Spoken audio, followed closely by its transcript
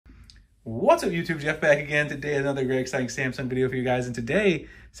What's up YouTube, Jeff back again. Today another great exciting Samsung video for you guys, and today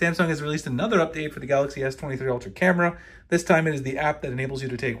Samsung has released another update for the Galaxy S23 Ultra camera. This time it is the app that enables you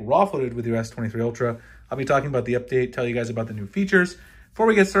to take raw footage with your S23 Ultra. I'll be talking about the update, tell you guys about the new features. Before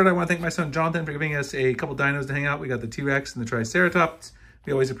we get started, I want to thank my son Jonathan for giving us a couple dinos to hang out. We got the T-Rex and the Triceratops.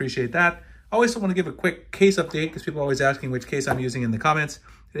 We always appreciate that. I always want to give a quick case update because people are always asking which case I'm using in the comments.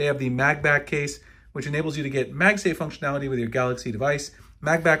 Today I have the MagBack case, which enables you to get MagSafe functionality with your Galaxy device.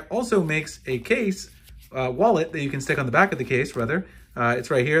 MagBack also makes a case, wallet that you can stick on the back of the case, rather.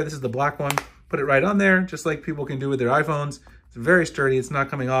 It's right here. This is the black one. Put it right on there, just like people can do with their iPhones. It's very sturdy. It's not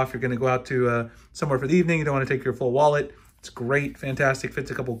coming off. You're going to go out to somewhere for the evening. You don't want to take your full wallet. It's great, fantastic.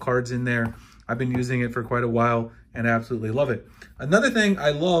 Fits a couple cards in there. I've been using it for quite a while and I absolutely love it. Another thing I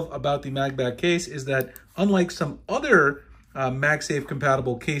love about the MagBack case is that unlike some other MagSafe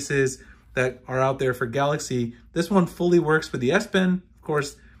compatible cases that are out there for Galaxy, this one fully works with the S Pen. Of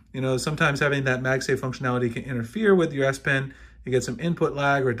course, you know, sometimes having that MagSafe functionality can interfere with your S Pen. You get some input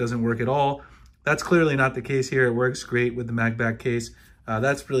lag or it doesn't work at all. That's clearly not the case here. It works great with the MagBack case.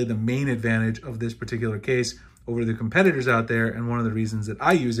 That's really the main advantage of this particular case over the competitors out there, and one of the reasons that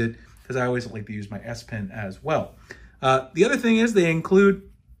I use it, because I always like to use my S Pen as well. The other thing is they include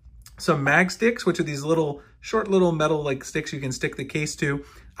some mag sticks, which are these little short little metal like sticks you can stick the case to.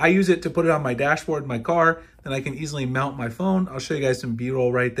 I use it to put it on my dashboard in my car, then I can easily mount my phone. I'll show you guys some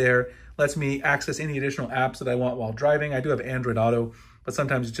B-roll right there. Lets me access any additional apps that I want while driving. I do have Android Auto, but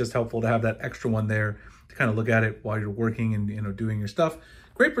sometimes it's just helpful to have that extra one there to kind of look at it while you're working and doing your stuff.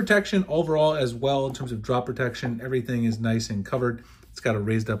 Great protection overall as well in terms of drop protection. Everything is nice and covered. It's got a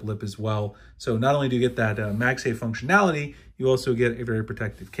raised up lip as well. So not only do you get that MagSafe functionality, you also get a very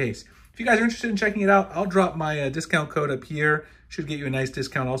protected case. If you guys are interested in checking it out, I'll drop my discount code up here. Should get you a nice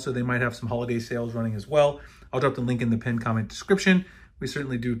discount. Also, they might have some holiday sales running as well. I'll drop the link in the pinned comment description. We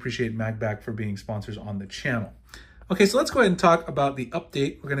certainly do appreciate MagBack for being sponsors on the channel. Okay, so let's go ahead and talk about the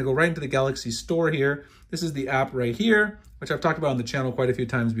update. We're gonna go right into the Galaxy Store here. This is the app right here, which I've talked about on the channel quite a few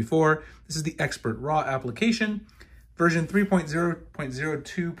times before. This is the Expert RAW application, version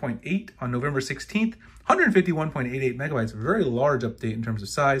 3.0.02.8 on November 16th, 151.88 megabytes, a very large update in terms of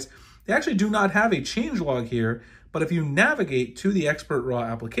size. They actually do not have a changelog here, but if you navigate to the Expert RAW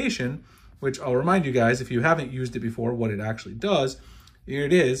application, which I'll remind you guys, if you haven't used it before, what it actually does, here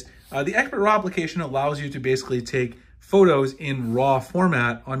it is. The Expert RAW application allows you to basically take photos in RAW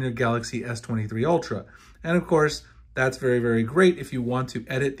format on your Galaxy S23 Ultra. And of course, that's very, very great if you want to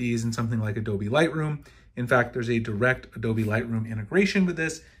edit these in something like Adobe Lightroom. In fact, there's a direct Adobe Lightroom integration with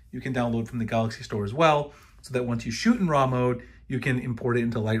this. You can download from the Galaxy Store as well, so that once you shoot in RAW mode, you can import it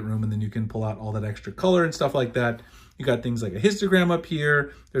into Lightroom and then you can pull out all that extra color and stuff like that. You got things like a histogram up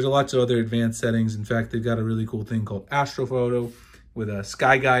here. There's lots of other advanced settings. In fact, they've got a really cool thing called Astrophoto with a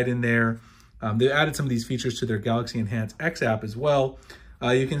sky guide in there. They added some of these features to their Galaxy Enhance X app as well.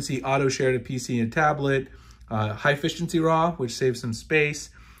 You can see auto share to PC and tablet, high efficiency RAW, which saves some space.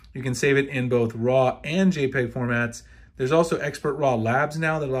 You can save it in both RAW and JPEG formats. There's also Expert RAW Labs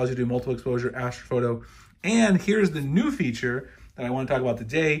now that allows you to do multiple exposure Astrophoto. And here's the new feature that I want to talk about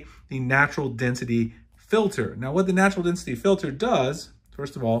today, the natural density filter. Now, what the natural density filter does,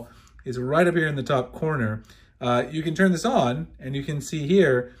 first of all, is right up here in the top corner. You can turn this on and you can see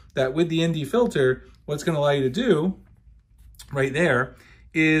here that with the ND filter, what it's going to allow you to do right there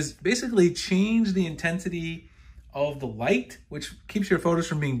is basically change the intensity of the light, which keeps your photos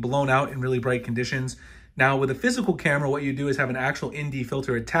from being blown out in really bright conditions. Now, with a physical camera, what you do is have an actual ND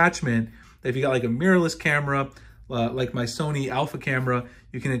filter attachment. That if you got like a mirrorless camera, like my Sony Alpha camera,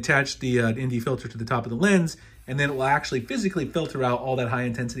 you can attach the ND filter to the top of the lens, and then it will actually physically filter out all that high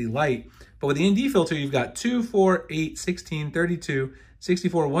intensity light. But with the ND filter, you've got 2, 4, 8, 16, 32,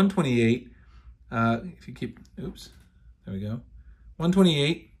 64, 128. If you keep, oops, there we go.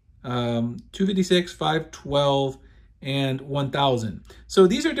 128, 256, 512, and 1000. So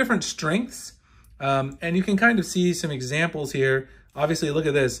these are different strengths, and you can kind of see some examples here. Obviously, look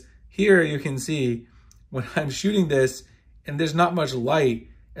at this. Here you can see when I'm shooting this and there's not much light,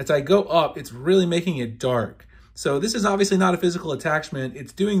 as I go up, it's really making it dark. So this is obviously not a physical attachment.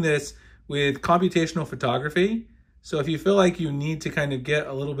 It's doing this with computational photography. So if you feel like you need to kind of get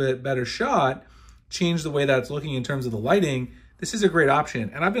a little bit better shot, change the way that's looking in terms of the lighting, this is a great option.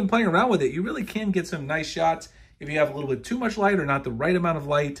 And I've been playing around with it. You really can get some nice shots if you have a little bit too much light or not the right amount of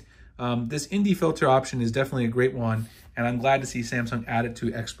light. This ND filter option is definitely a great one, and I'm glad to see Samsung add it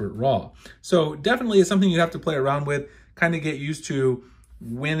to Expert RAW. So definitely it's something you have to play around with, kind of get used to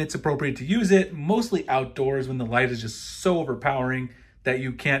when it's appropriate to use it, mostly outdoors when the light is just so overpowering that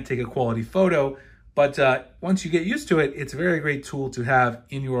you can't take a quality photo. But once you get used to it, it's a very great tool to have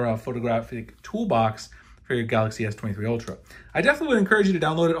in your photographic toolbox for your Galaxy S23 Ultra. I definitely would encourage you to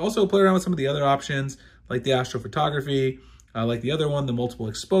download it. Also play around with some of the other options like the astrophotography, like the other one, the multiple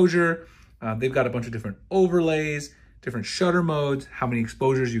exposure. They've got a bunch of different overlays, different shutter modes, how many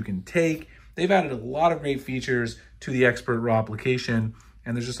exposures you can take. They've added a lot of great features to the Expert RAW application,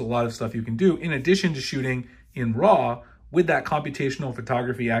 and there's just a lot of stuff you can do in addition to shooting in RAW with that computational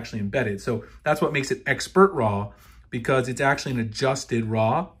photography actually embedded. So that's what makes it Expert RAW, because it's actually an adjusted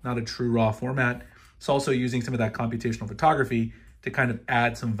RAW, not a true RAW format. It's also using some of that computational photography to kind of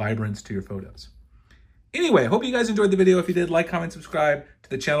add some vibrance to your photos. Anyway, I hope you guys enjoyed the video. If you did, like, comment, subscribe to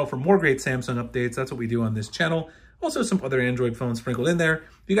the channel for more great Samsung updates. That's what we do on this channel. Also, some other Android phones sprinkled in there.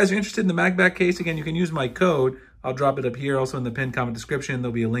 If you guys are interested in the MagBack case, again, you can use my code. I'll drop it up here. Also in the pinned comment description,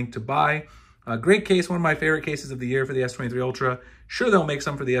 there'll be a link to buy. A great case, one of my favorite cases of the year for the S23 Ultra. Sure, they'll make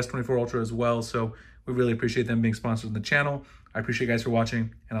some for the S24 Ultra as well. So we really appreciate them being sponsored on the channel. I appreciate you guys for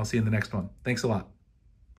watching, and I'll see you in the next one. Thanks a lot.